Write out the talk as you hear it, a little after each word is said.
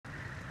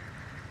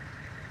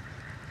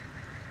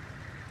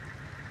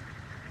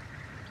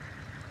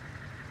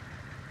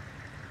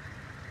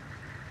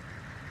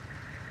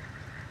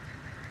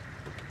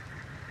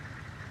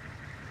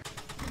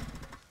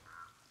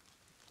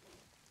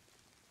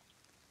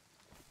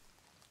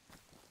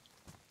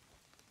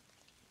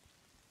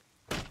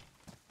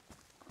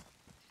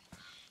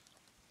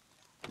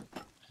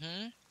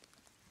Hmm?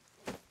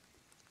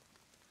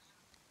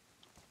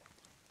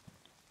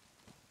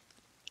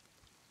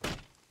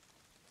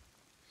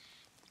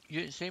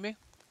 You didn't see me?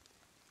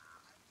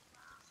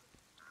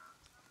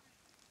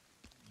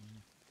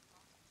 Mm.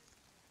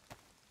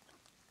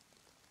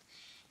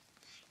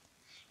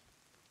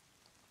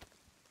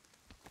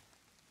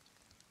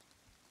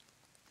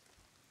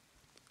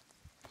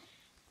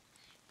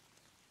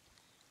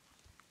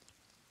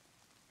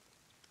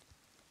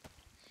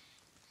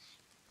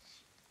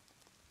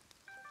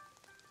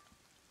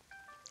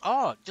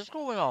 Oh, just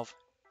going off.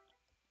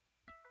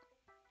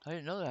 I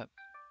didn't know that.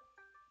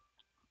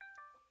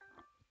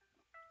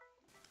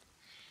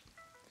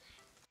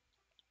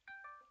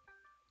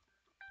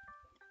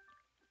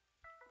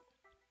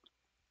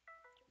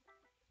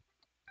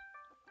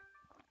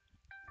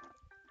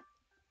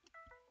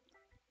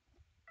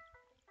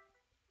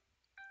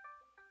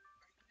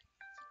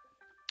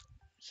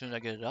 As soon as I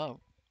get it up.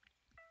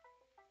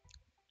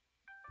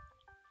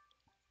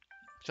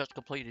 Just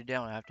completely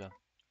down, I have to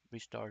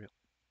restart it.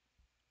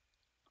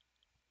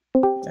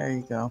 There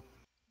you go.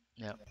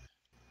 Yep.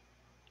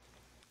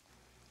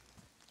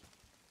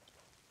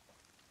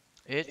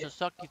 It's a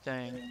sucky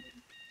thing.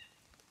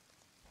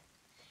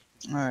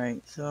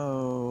 Alright,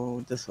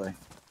 so this way.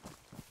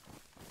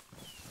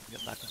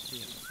 Yep, I can see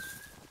it.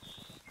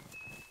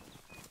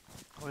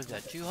 What is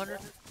that, 200?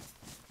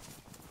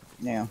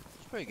 Yeah,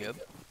 It's pretty good.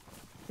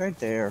 right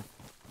there.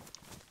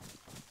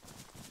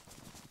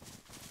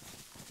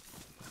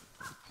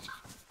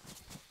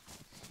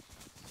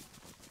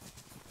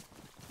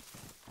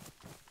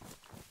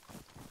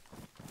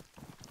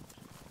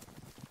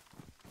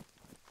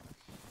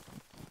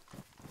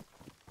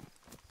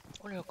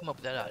 I wonder who come up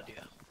with that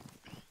idea.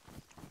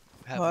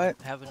 What?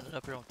 Having it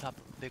up here on top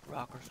of a big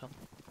rock or something.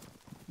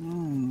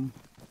 Hmm.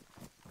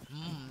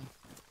 Hmm.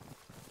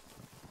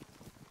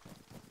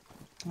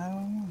 I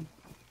don't know.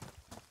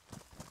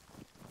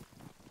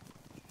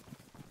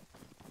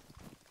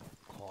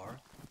 Car.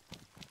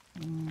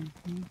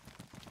 Mm-hmm.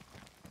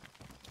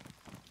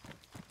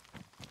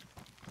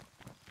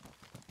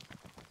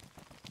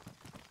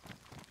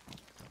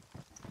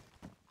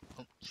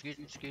 Oh,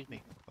 excuse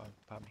me.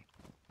 Pardon me.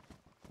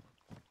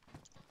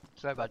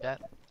 Sorry about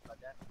that.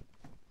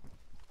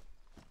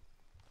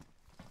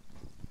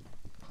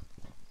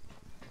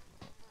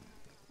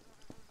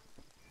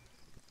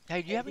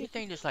 Hey, do you have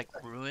anything that's like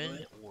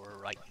ruined or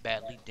like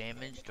badly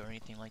damaged or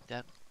anything like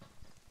that?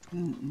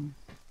 Mm-mm.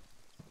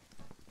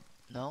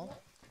 No?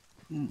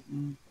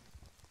 Mm-mm.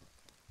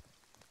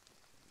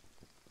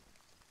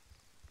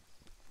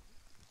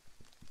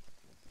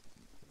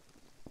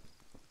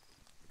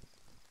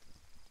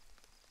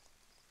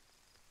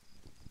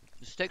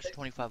 The steaks are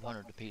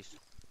 2,500 a piece.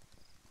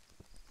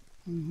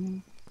 Mm-hmm.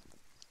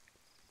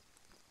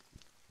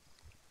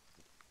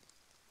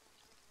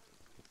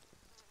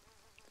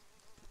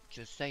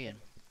 Just saying.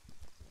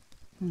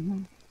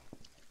 Mm-hmm.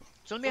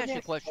 So let me ask you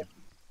a question.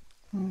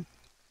 Mm-hmm.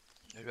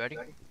 You ready?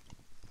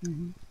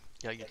 Mm-hmm.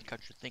 Yeah, you got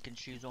your thinking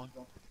shoes on.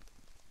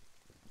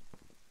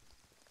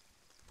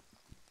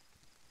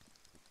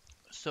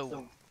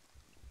 So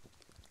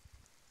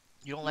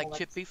you don't like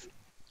chip beef?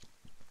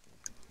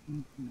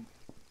 Mm-hmm.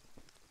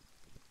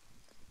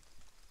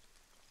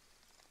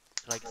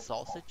 Like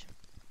sausage?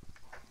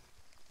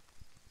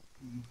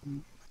 Mm-hmm.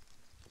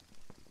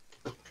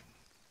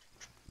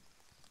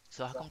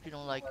 So how come you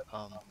don't like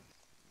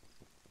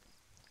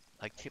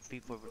chip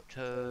beef over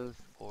toast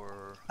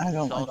or I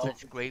don't like the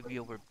sausage gravy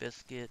over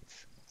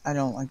biscuits? I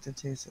don't like the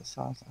taste of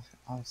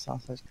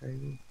sausage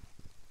gravy.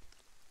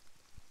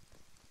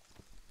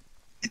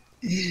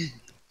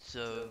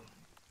 So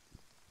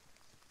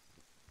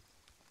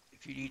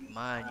if you'd eat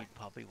mine, you'd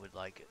probably would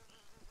like it.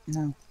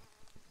 No.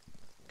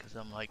 Because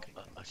I'm like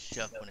a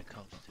chef when it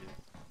comes to,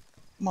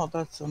 Well,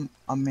 that's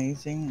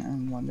amazing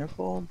and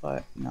wonderful,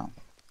 but no.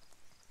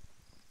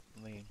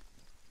 I mean,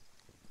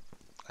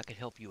 I could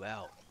help you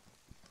out.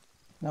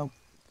 Nope.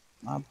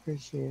 I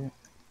appreciate it.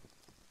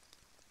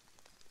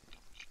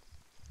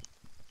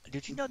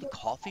 Did you know the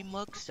coffee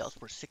mug sells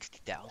for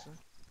 60,000?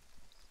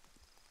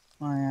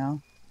 Oh yeah.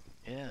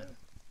 Yeah.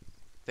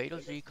 Fatal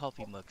Z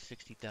coffee mug,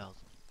 60,000.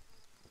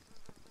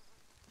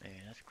 Man,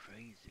 that's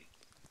crazy.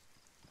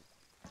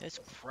 That's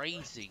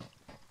crazy.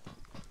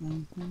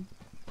 Mm-hmm.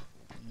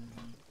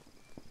 Hmm.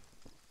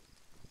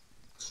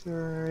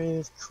 Sure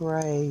is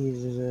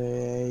crazy.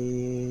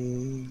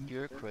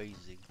 You're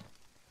crazy.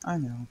 I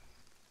know.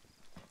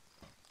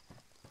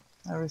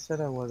 I always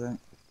said I wasn't.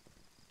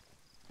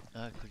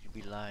 Could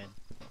you be lying?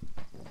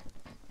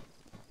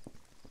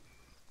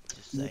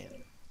 Just Yeah,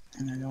 saying.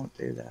 and I don't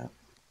do that.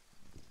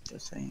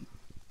 Just saying.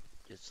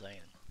 Just saying.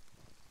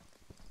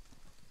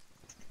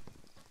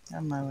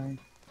 Have my way,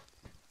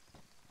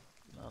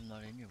 I'm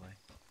not in your way.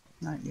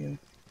 not you.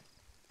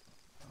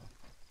 Oh.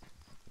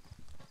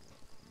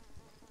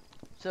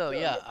 So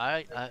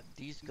yeah,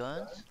 these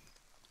guns,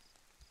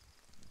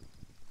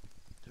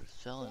 they're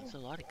selling. It's a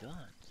lot of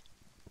guns.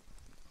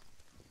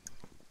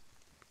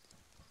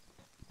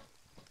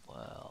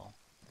 Wow.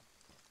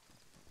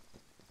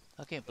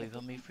 I can't believe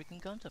how many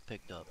freaking guns I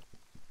picked up.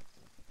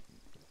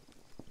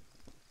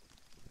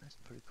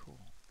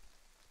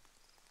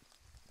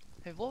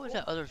 Hey, what was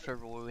that other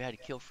server where we had to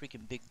kill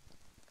freaking big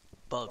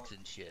bugs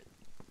and shit?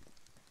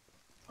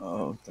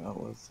 Oh, that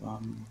was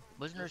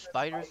Wasn't there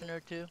spiders in there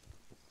too?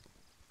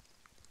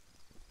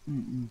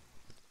 mm-mm.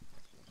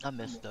 I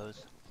miss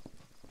those.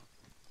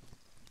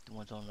 The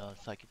ones on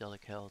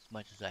Psychedelic Hell, as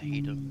much as I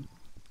hate them, Mm,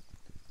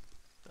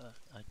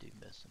 I do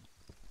miss them.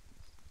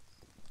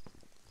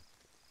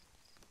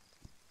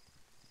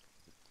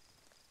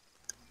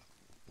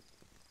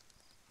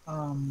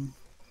 um,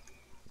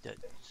 That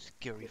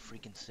scary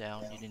freaking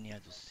sound, you didn't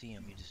have to see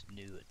them, you just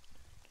knew it.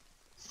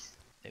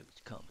 It was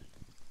coming.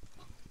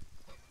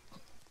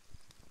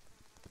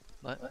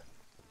 What?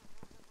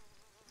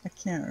 I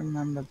can't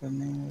remember the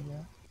name of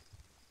it.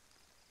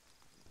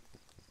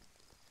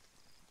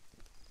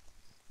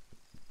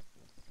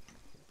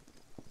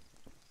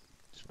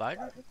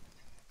 Spider?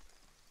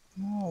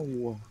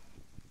 No,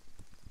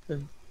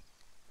 the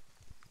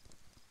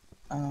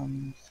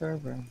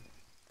server.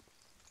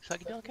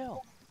 Psychedelic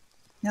Hell.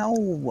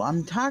 No,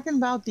 I'm talking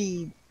about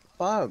the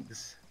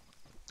bugs.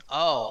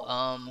 Oh,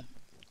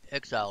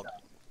 Exiled.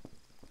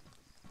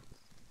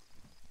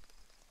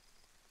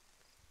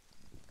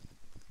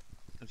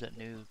 Was that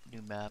new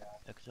map,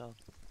 Exiled?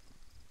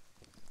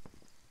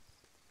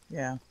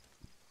 Yeah.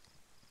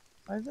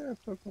 Why is there a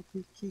purple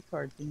key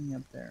card thingy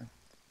up there?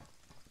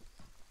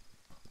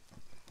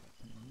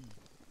 Mm-hmm.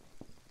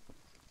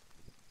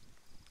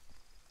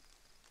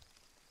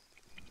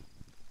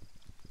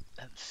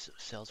 That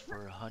sells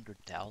for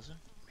 100,000?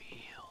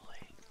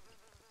 Really?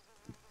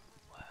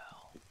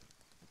 Wow.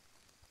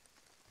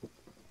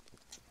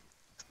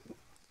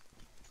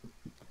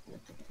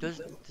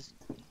 Does this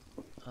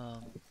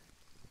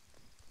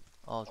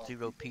oh,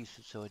 0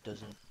 pieces, so it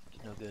doesn't,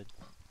 it's no good.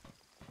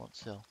 Won't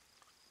sell.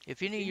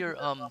 If any of your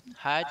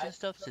hides and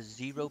stuff says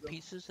 0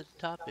 pieces at the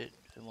top, it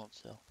won't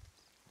sell.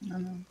 I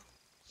know.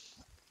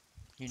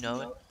 You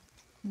know it,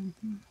 Hmm.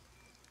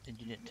 and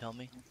you didn't tell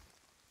me.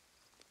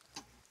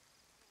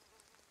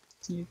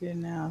 You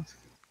didn't ask.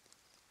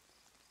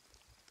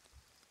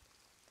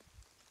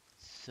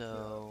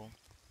 So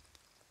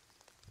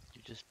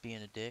you're just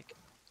being a dick.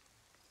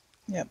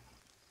 Yep.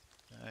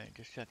 All right,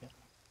 just checking.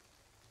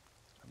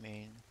 I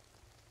mean,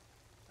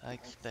 I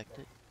expect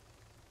it.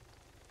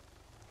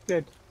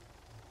 Good.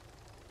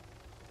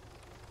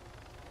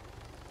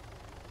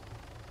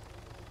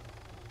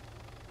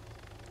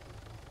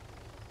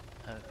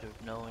 After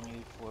knowing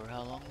you for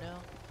how long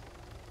now?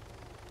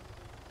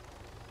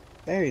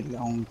 Very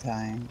long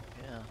time.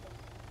 Yeah,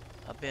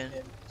 I've been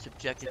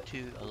subjected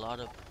to a lot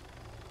of,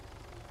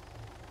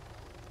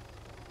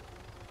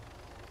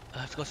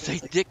 I was gonna say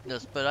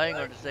dickness, but I ain't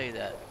gonna say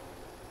that.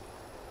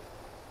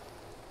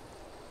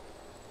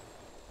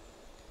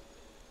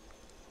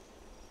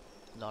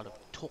 A lot of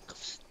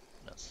talkness.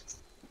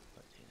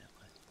 Let's say it that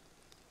way.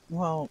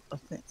 Well,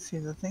 see,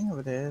 the thing of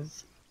it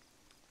is,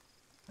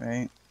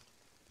 right?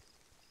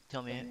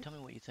 Tell me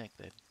what you think,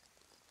 babe.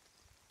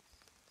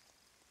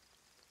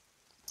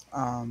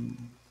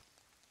 Um,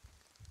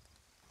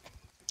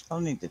 I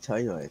don't need to tell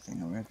you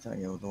anything. I'm gonna tell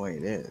you the way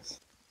it is.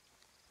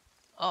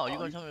 Oh, you're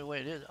gonna tell me the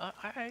way it is? All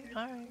right,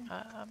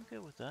 I'm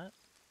good with that.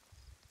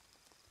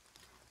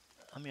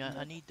 I mean,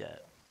 I need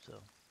that. So.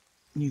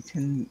 You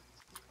can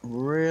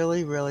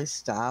really, really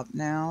stop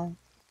now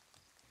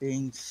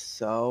being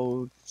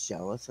so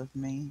jealous of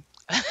me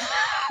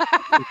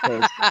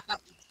because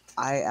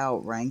I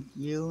outrank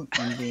you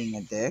in being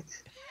a dick.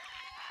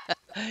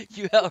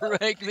 You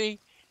outrank me?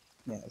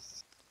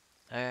 Yes.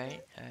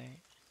 Alright, alright.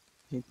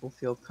 People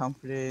feel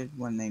comforted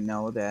when they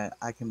know that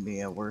I can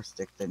be a worse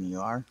dick than you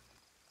are.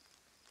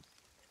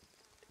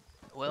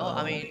 Well,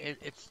 I So, mean,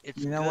 it's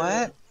you know good.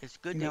 what? It's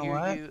good You to know hear what?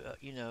 you,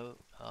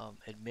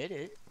 admit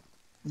it.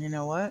 You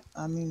know what?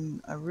 I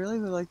mean, I really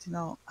would like to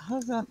know how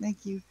does that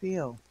make you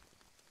feel?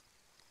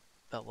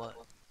 But what?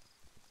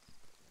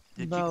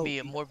 That you can About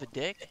be more of a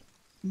dick?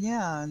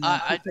 yeah, and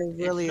that people It's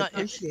really not.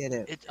 appreciate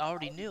it. It's I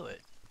already knew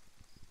it.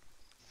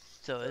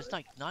 So it's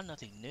like not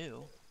nothing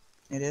new.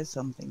 It is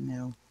something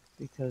new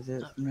because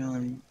it's Not new really.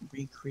 and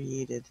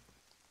recreated.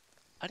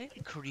 I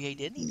didn't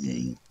create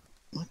anything. Mm,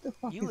 what the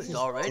fuck You is was this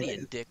already a doing?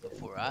 dick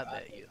before I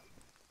met you.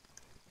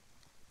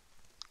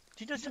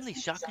 Do you know some of these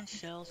shotgun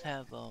shells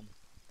have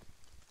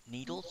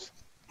needles?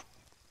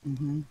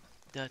 Hmm.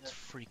 That's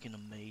freaking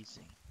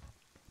amazing.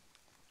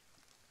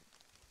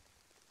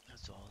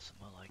 That's awesome.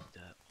 I like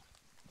that.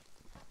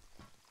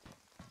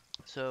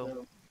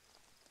 So,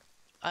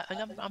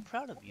 I'm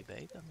proud of you,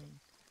 babe. I mean,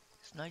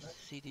 it's nice to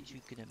see that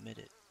you can admit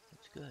it.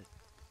 That's good.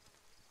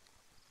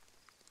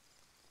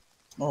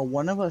 Well,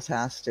 one of us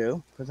has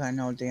to, because I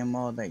know damn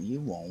well that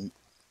you won't.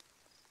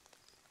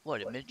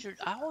 What, admit you're,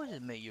 I always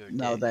admit you're a Know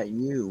dick. that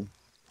you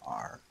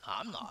are.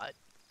 I'm not.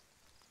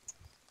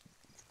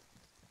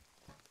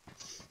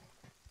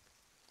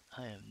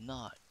 I am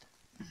not.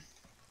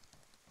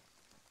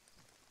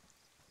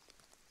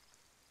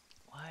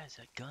 Why is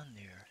that gun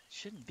there? It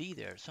shouldn't be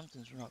there.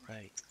 Something's not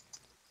right.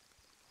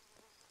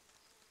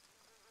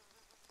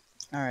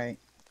 All right.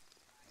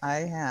 I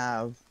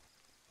have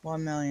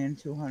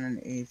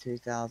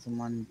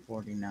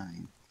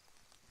 1,283,149.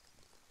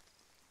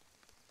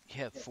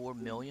 You have 4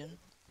 million?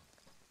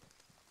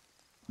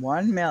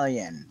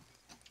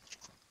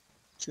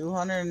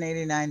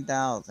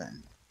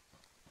 1,289,000.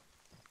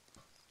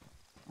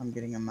 I'm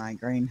getting a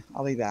migraine.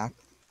 I'll be back.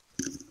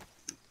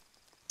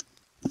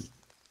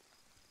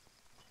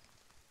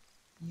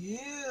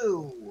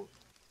 You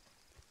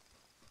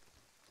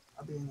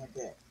are being a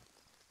dick.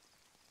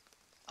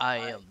 I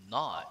am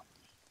not.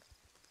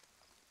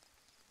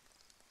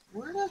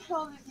 Where the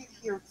hell did you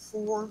hear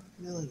 4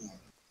 million?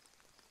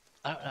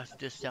 I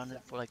just sounded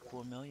for like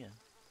 4 million.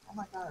 Oh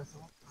my god, it's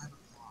all 5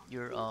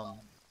 o'clock.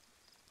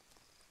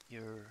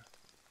 Your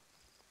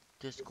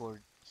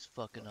Discord's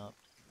fucking up.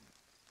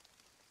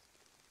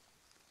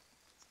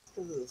 It's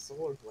because of the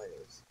solar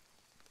flares.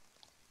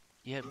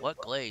 You had what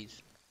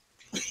glaze?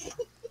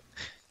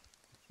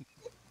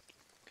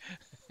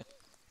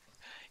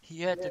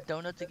 You had the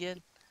donuts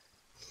again?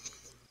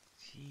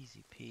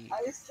 Jeezy Pete.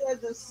 I said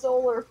the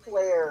solar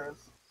flares.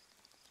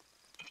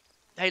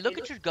 Hey, look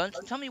at your guns.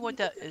 Tell me what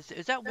that is.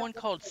 Is that one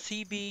called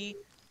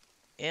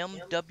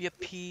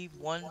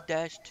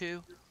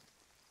CBMWP1-2?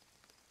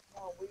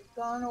 Oh, we've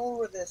gone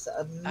over this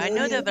a I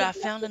know that, million but I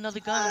found another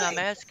gun and I'm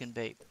times. asking,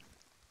 babe.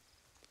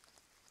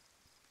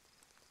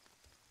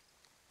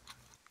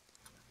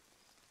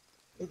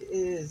 It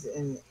is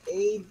an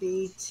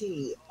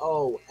ABTOMAT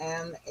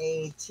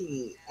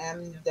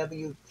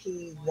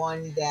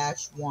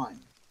MWP1-1.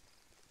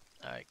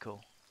 Alright,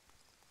 cool.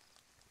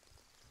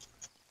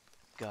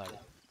 Got it.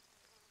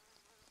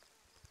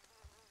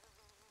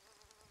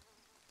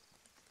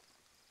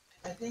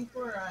 I think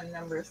we're on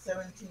number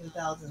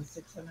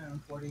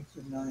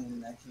 17,642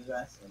 million that you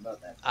asked me about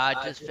that. I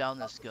just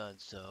found this gun,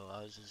 so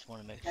I just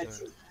want to make That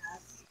sure. you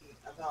asked me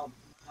about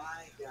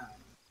my gun.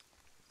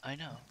 I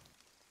know.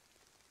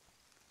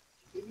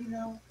 Did you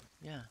know?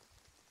 Yeah.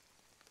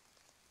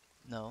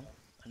 No.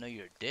 I know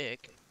you're a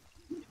dick,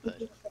 but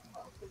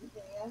Muffin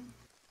Man?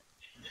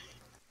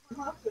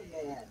 Muffin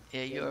Man.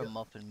 yeah, you're a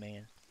muffin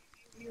man.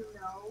 You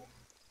know?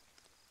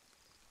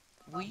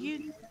 Will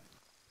you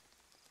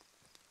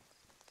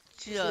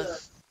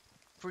just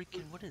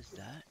freaking, what is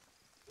that?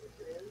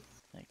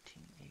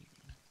 1980.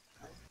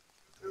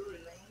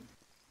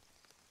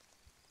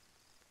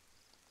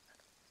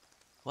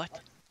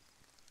 What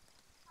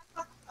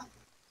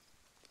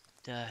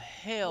the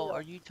hell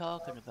are you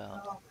talking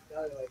about?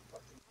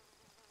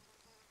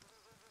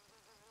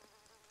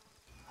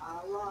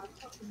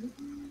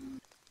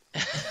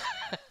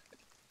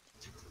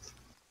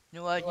 You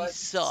know what? You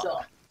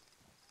suck.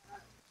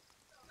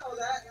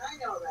 I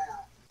know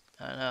that.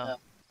 I know.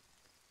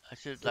 I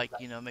should, like,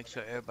 make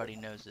sure everybody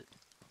knows it.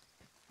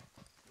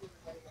 Oh,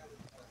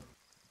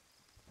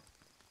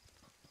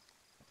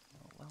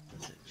 why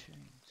won't it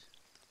change?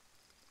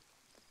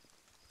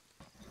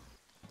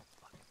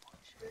 Fucking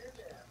bullshit.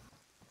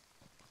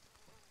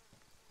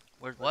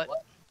 Where's what?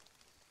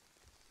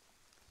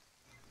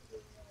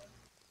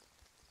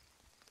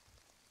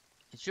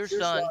 It's your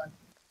son. What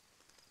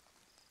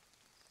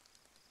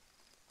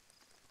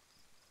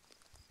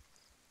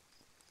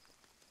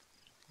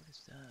is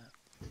that?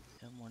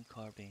 M1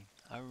 carbine.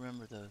 I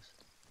remember those.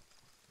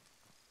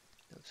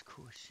 That was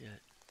cool as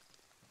shit.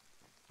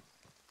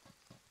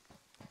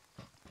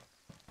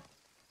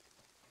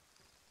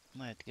 I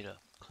might have to get a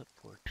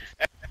clipboard.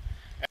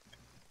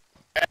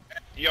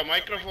 Your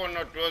microphone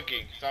not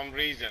working, some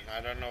reason,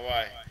 I don't know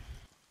why.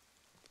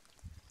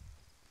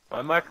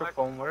 My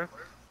microphone works.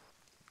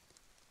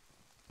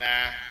 Nah.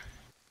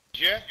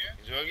 Sure?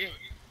 It's working?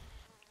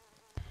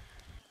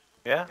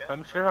 Yeah,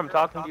 I'm sure I'm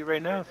talking to you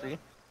right now, see?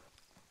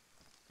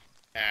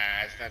 Nah,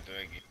 it's not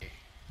working.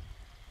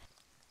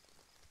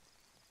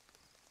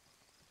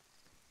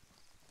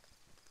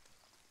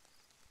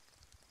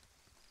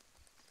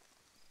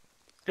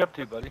 What you up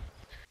to, buddy?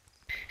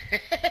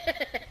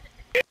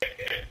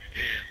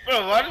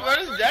 Bro, what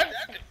is that?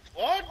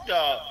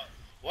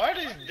 What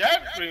is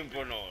that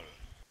Primponol?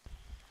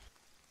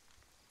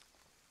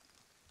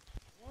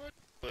 What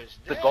was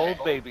The that? gold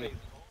baby.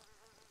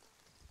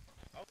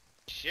 Oh,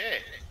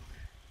 shit.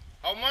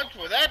 How much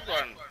for that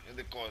one in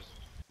the cost?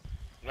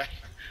 Like,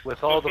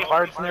 With all the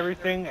parts and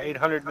everything,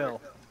 800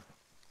 mil.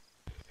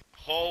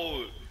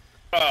 whole.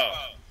 Bro.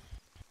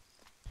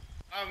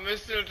 I'm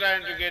still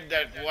trying to get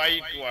that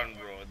white one,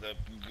 bro. The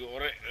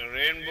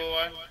rainbow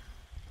one.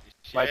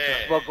 Might Shit.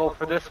 just well go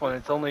for this one.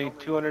 It's only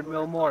 200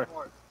 mil more.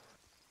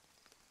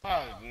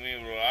 Fuck me,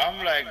 bro.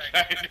 I'm like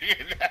trying to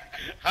get that.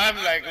 I'm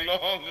like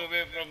long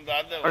away from the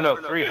other Or one. no,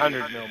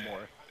 300 mil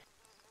more.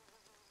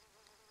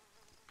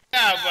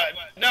 Yeah, but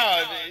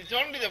no, it's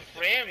only the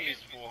frame is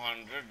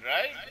 400,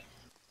 right?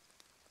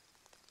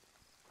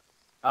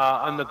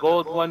 On the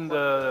gold one,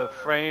 the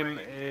frame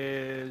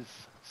is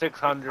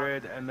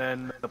 600, and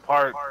then the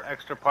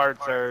extra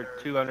parts are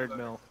 200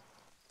 mil.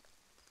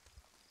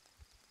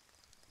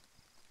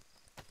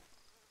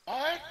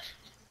 What?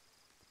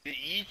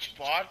 Each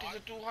part is a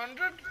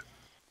 200?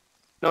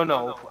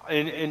 No,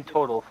 in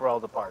total for all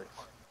the parts.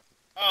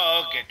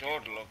 Oh, okay,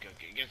 total, okay.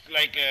 It's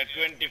like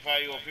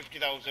 25 or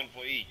 50,000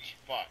 for each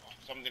part,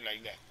 something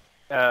like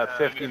that.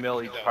 50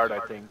 mil each part, I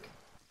think.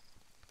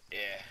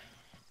 Yeah.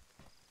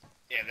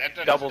 Yeah, that's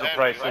double the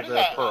price understandable. What of is the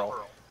that?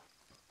 pearl.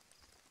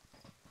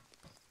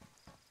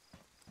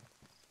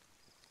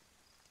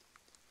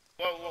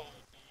 What,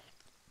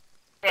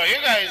 bro,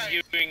 you guys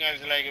giving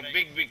us like a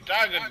big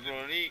target,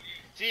 bro.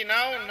 See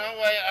now I'm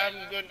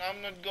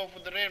not go for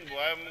the rainbow.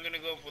 I'm gonna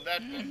go for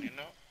that one. You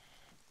know.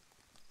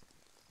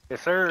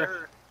 Yes,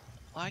 sir.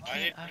 Why I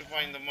can't need I to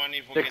find? find the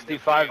money for get the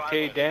flame 65k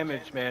first.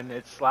 damage, man.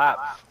 It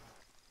slaps.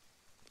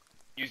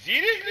 You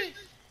seriously?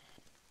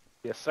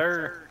 Yes,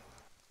 sir.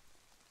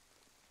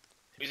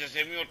 It's a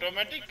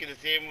semi-automatic, the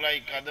same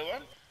like other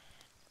one.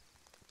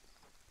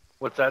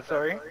 What's that,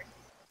 sorry?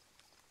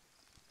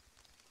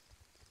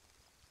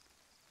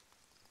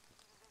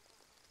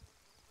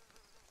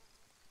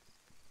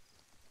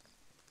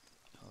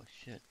 Oh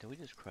shit! Did we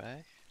just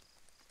crash?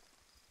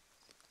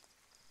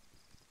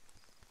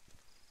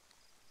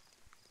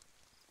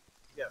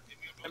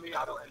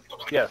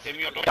 Yes.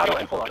 Auto Semi-automatic.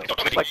 and full auto.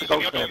 Just like the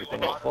Ghost and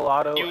everything. It's full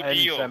auto and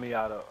Dio.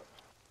 semi-auto.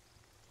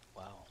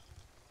 Wow.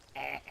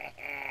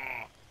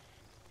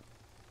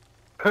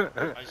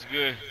 That's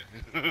good.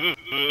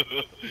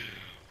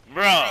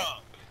 Bro,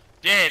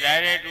 Jade,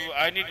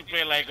 I need to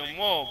play like a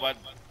more, but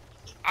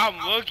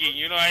I'm working,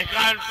 you know, I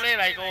can't play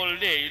like all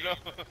day, you know.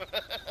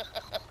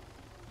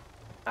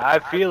 I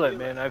feel it,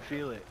 man. I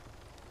feel it.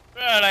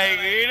 Bro, like,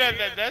 you know,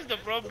 that's the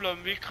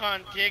problem. We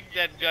can't take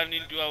that gun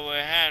into our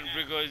hand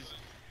because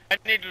I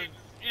need to,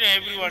 you know,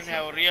 everyone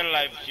have real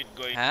life shit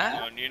going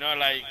Huh? on, you know,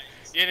 like,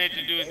 you need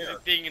to do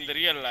thing in the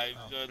real life.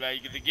 Oh. So,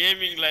 like, the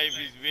gaming life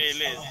is way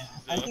less.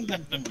 I So, think I'm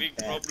that's the going to big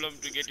bed. problem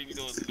to getting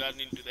those gun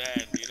into the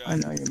hand, you know. I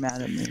know you're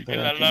mad at me, but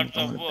It's I a think I'm lot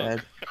going of to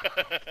bed.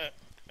 work.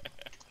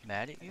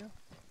 Mad at you?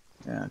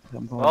 Yeah,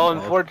 I'm going Well, to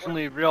bed.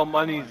 unfortunately, real Oh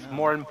money's no.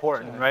 more It's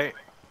important, alright. right?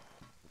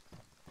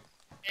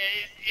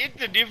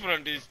 It's a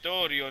different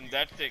story on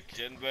that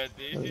section, but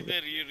this is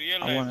a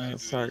real I life want to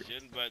start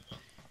situation. But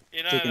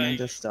you know, digging like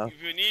into stuff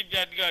if you need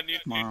that gun, you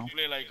need tomorrow. to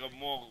play like a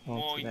Well,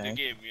 more in the today,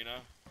 game. You know,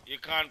 you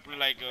can't play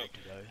like a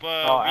Today.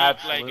 per Oh,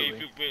 week. Like if absolutely.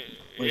 you play,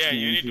 which yeah,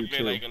 you means need to you play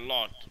too. like a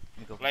lot, Let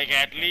me go for like mine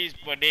at again. least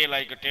per day,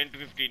 like a 10 to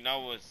 15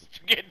 hours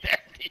to get that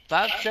thing.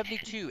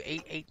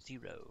 572,880.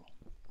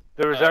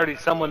 There was already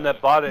someone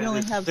that bought You it only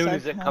as have soon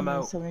as it come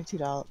out.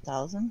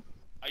 772,000?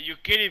 Are you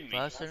kidding me?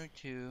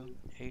 572,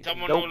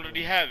 Someone 880. Nope.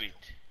 already have it.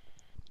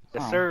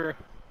 Yes, Oh. sir.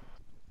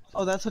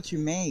 Oh, that's what you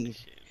made.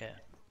 Shit. Yeah.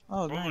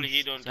 Oh, Probably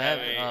he nice. don't So I have have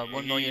a.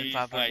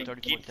 He's like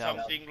keep 1,534,000.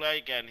 something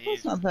like, and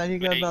That's he's not bad. You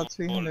got playing about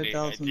all day.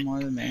 I 300,000 think. more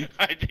than me.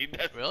 I think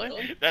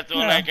Really? that's all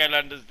Yeah. I can I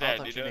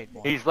understand. You thought you know. made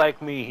more. He's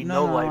like me. He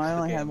No, no no, lifes I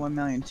the only had game.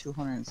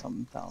 1,200,000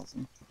 something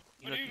thousand.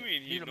 What do you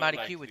mean he You look don't mighty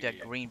like cute with the that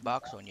game? green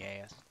box on your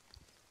ass.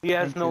 He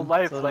has Thank no you.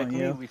 life So like don't me.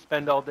 you. We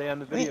spend all day on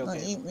the video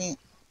Wait, game. wait.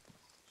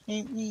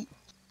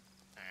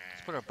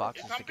 Let's put our There's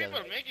boxes some together.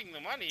 people making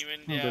the money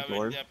when Oh, good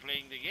lord. they're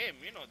playing the game.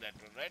 You know that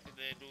one, right?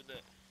 They do the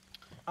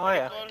Oh what do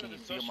you yeah. call it? Can you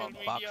The feel social my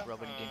media, box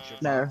rubbing against your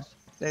There. box?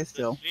 Stay the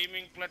still,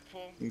 streaming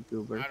platform. you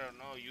goober. I don't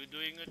know you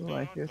doing it Ooh, or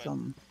I not, hear but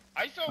something.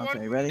 I saw one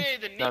Okay, ready? day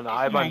the No, Nick no, is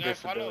I'm on streaming. I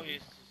follow disability.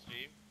 his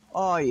stream.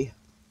 Oi!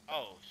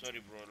 Oh, sorry,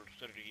 bro.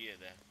 Sorry to hear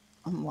that.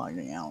 I'm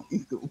logging out, you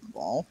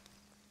goofball.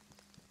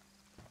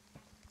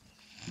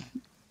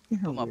 You're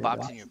a Put my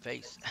box weirdo. in your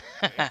face.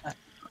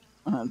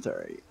 That's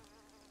alright.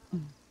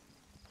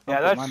 I'll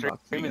Yeah, put that my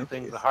box in streaming your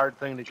thing's face. a hard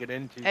thing to get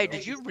into. Hey, Though.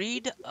 did you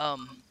read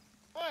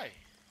Why?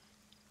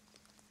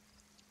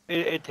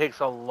 It takes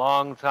a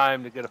long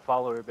time to get a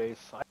follower base.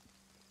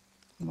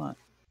 Come on.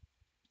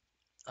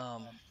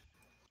 um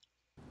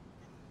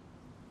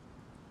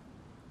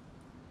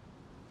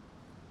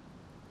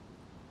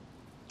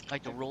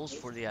like the rules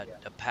for the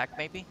pack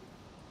maybe?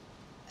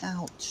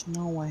 Ouch.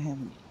 No, I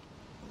haven't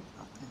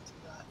gotten into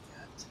that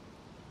yet.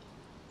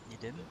 You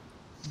didn't?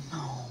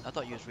 No. I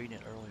thought you was reading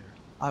it earlier.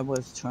 I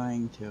was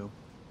trying to,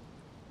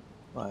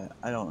 but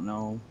I don't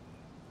know.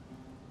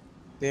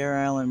 Bear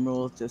Island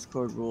rules,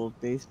 Discord rules,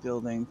 base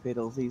building,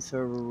 Fatal Z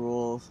server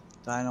rules,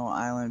 Dino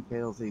Island,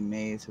 Fatal Z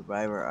Maze,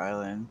 Survivor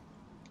Island,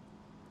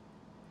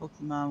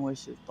 Pokemon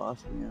wishes,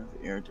 boss arenas,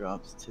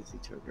 airdrops, Tizzy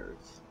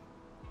triggers.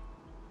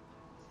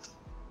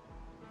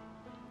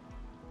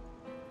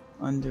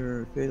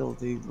 Under Fatal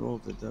Z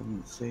rules, it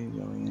doesn't say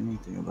really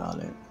anything about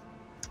it.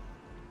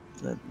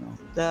 There's no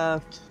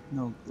theft,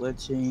 no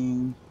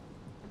glitching,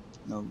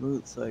 no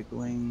loot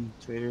cycling,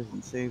 traders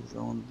and safe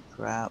zone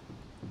crap,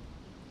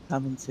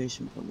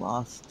 compensation for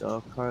lost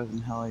stuff, cars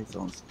and helis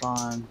don't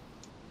spawn,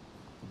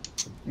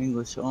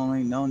 English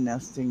only, no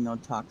nesting, no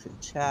toxic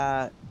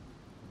chat.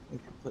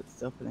 If you put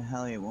stuff in a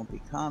heli, it won't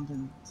be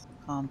comped.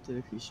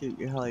 If you shoot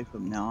your heli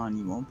from now on,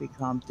 you won't be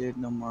comped.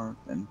 No more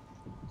than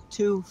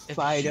two If you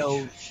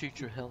Fido, shoot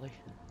your heli.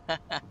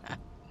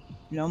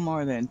 no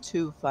more than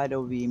two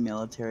Fido V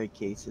military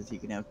cases. You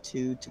can have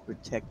two to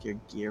protect your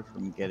gear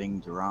from getting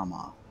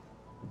drama.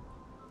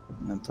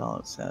 And that's all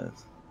it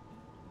says.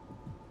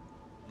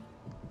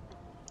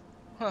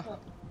 Huh.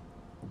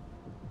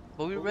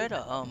 But we read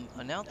a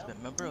announcement,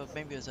 remember? Or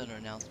maybe it was under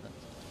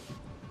announcements.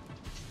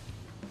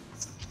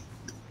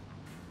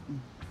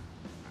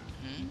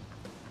 Hmm?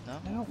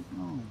 No? I don't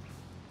know.